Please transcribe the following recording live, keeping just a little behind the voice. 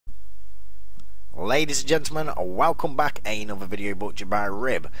Ladies and gentlemen, welcome back. Another video brought to you by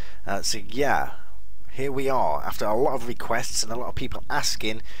Rib. So yeah, here we are. After a lot of requests and a lot of people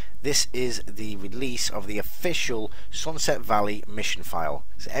asking, this is the release of the official Sunset Valley mission file.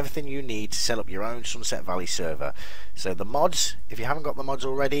 So everything you need to set up your own Sunset Valley server. So the mods, if you haven't got the mods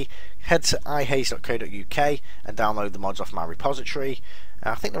already, head to ihaze.co.uk and download the mods off my repository.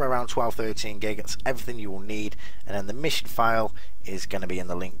 I think they're around 12-13 gig. That's everything you will need. And then the mission file is going to be in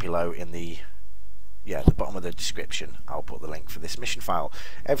the link below in the the bottom of the description. I'll put the link for this mission file.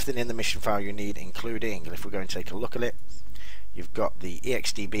 Everything in the mission file you need, including, and if we're going to take a look at it, you've got the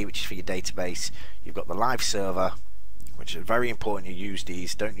EXDB, which is for your database. You've got the live server, which is very important. You use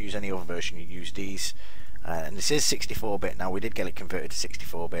these. Don't use any other version. You use these. And this is 64-bit. Now we did get it converted to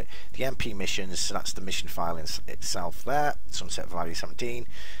 64-bit. The MP missions, so that's the mission file itself there. Sunset Valley 17.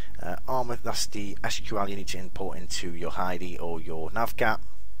 Armor, that's the SQL you need to import into your Heidi or your Navcat.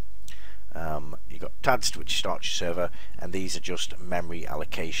 You've got TADS, which starts your server, and these are just memory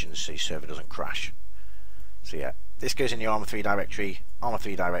allocations so your server doesn't crash. So yeah, this goes in your Armor 3 directory, Armor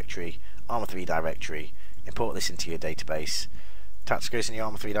 3 directory, Armor 3 directory. Import this into your database. TADS goes in your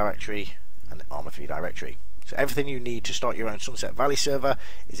Armor 3 directory and Armor 3 directory. So everything you need to start your own Sunset Valley server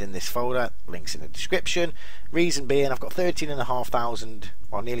is in this folder. Links in the description. Reason being, I've got 13,500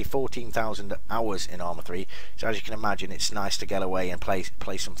 or nearly 14,000 hours in Armor 3. So as you can imagine, it's nice to get away and play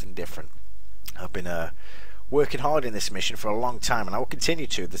something different. I've been working hard in this mission for a long time, and I will continue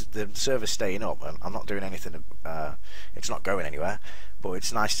to. The server's staying up, and I'm not doing anything. It's not going anywhere. But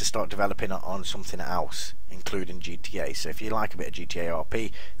it's nice to start developing on something else, including GTA. So if you like a bit of GTA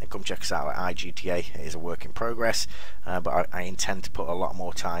RP, then come check us out at iGTA. It is a work in progress, but I intend to put a lot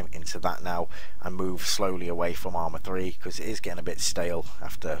more time into that now and move slowly away from Armor 3 because it is getting a bit stale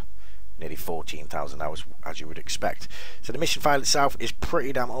after nearly 14,000 hours, as you would expect. So the mission file itself is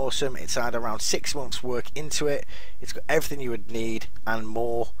pretty damn awesome. It's had around 6 months work into it. It's got everything you would need and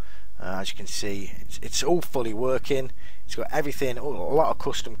more. As you can see, it's all fully working. It's got everything, a lot of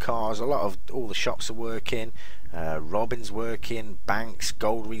custom cars, all the shops are working, Robin's working, banks,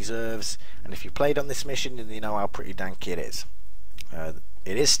 gold reserves, and if you played on this mission, then you know how pretty dank it is.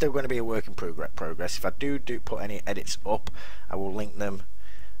 It is still going to be a work in progress. If I do put any edits up, I will link them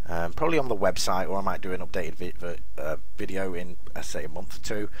probably on the website, or I might do an updated video in, say, a month or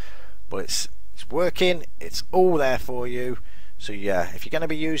two. But it's working. It's all there for you. So yeah, if you're going to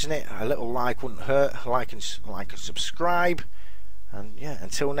be using it, a little like wouldn't hurt. Like and subscribe. And yeah,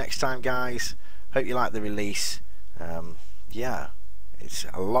 until next time, guys. Hope you like the release. Yeah, it's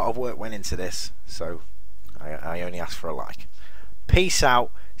a lot of work went into this, so I only ask for a like. Peace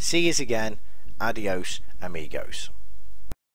out. See yous again. Adios, amigos.